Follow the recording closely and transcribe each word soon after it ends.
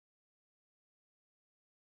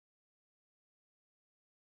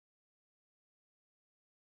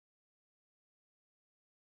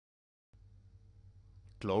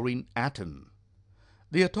chlorine atom.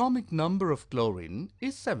 The atomic number of chlorine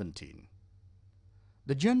is 17.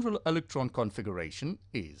 The general electron configuration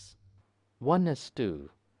is 1s2,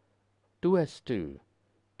 2s2,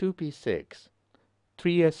 2p6,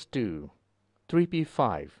 3s2,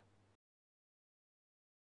 3p5.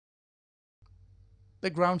 The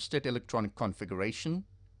ground state electronic configuration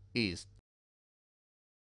is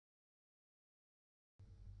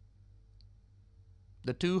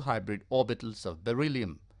the two hybrid orbitals of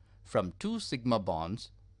beryllium from 2 sigma bonds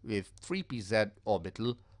with 3pz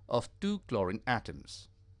orbital of 2 chlorine atoms.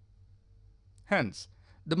 Hence,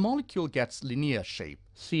 the molecule gets linear shape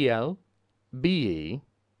Cl, Be,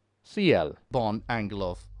 Cl. bond angle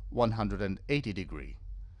of 180 degree.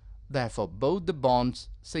 Therefore, both the bonds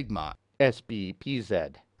sigma Sp,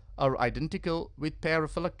 Pz. are identical with pair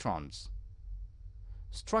of electrons.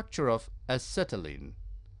 Structure of acetylene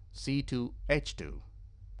C2H2.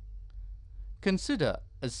 Consider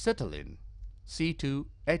acetylene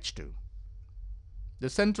C2H2. The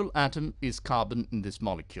central atom is carbon in this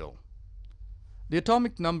molecule. The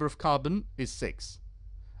atomic number of carbon is 6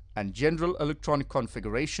 and general electronic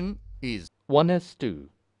configuration is 1s2,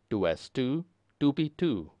 2s2,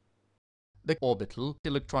 2p2. the orbital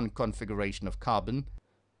electronic configuration of carbon,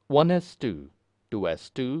 1s2,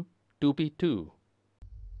 2s2, 2p2.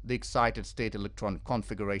 the excited state electronic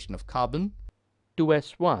configuration of carbon,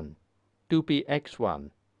 2s1, 2px1,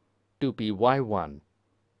 2py1,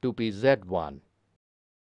 2pz1.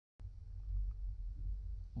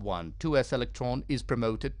 2s electron is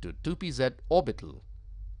promoted to 2pz orbital.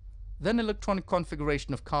 Then electronic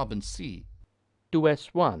configuration of carbon C,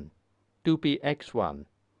 2s1, 2px1,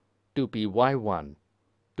 2py1,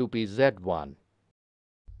 2pz1.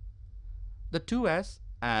 the 2s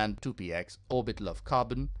and 2px orbital of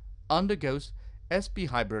carbon undergoes sp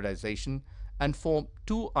hybridization and form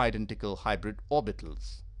two identical hybrid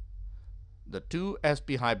orbitals. The two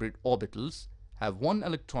sp hybrid orbitals have one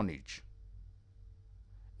electron each.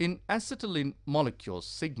 In acetylene molecules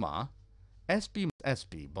sigma,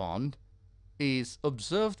 sp-sp bond is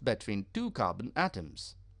observed between two carbon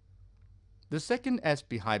atoms. The second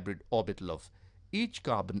sp hybrid orbital of each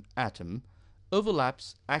carbon atom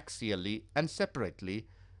overlaps axially and separately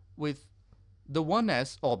with the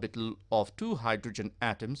 1s orbital of two hydrogen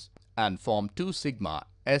atoms and form two sigma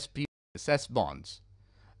sp-s bonds.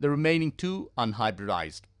 The remaining two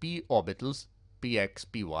unhybridized p orbitals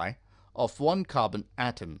px-py of one carbon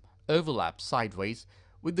atom overlap sideways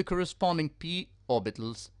with the corresponding p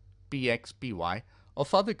orbitals px-py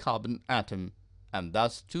of other carbon atom, and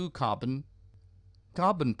thus two carbon-pi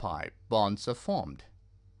bonds are formed.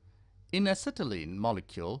 In acetylene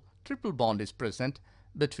molecule, triple bond is present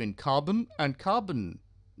between carbon and carbon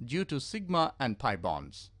due to sigma and pi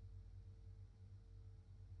bonds.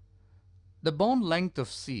 The bond length of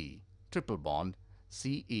C, triple bond,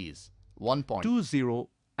 C is 1.20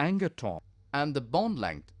 angaton and the bond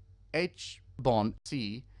length H bond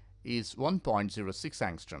C is 1.06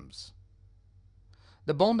 angstroms.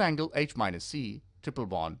 The bond angle H-C, triple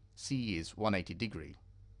bond C is 180 degree.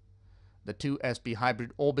 The two sp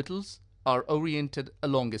hybrid orbitals are oriented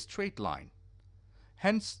along a straight line.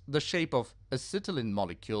 Hence, the shape of acetylene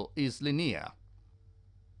molecule is linear.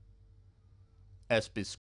 Sp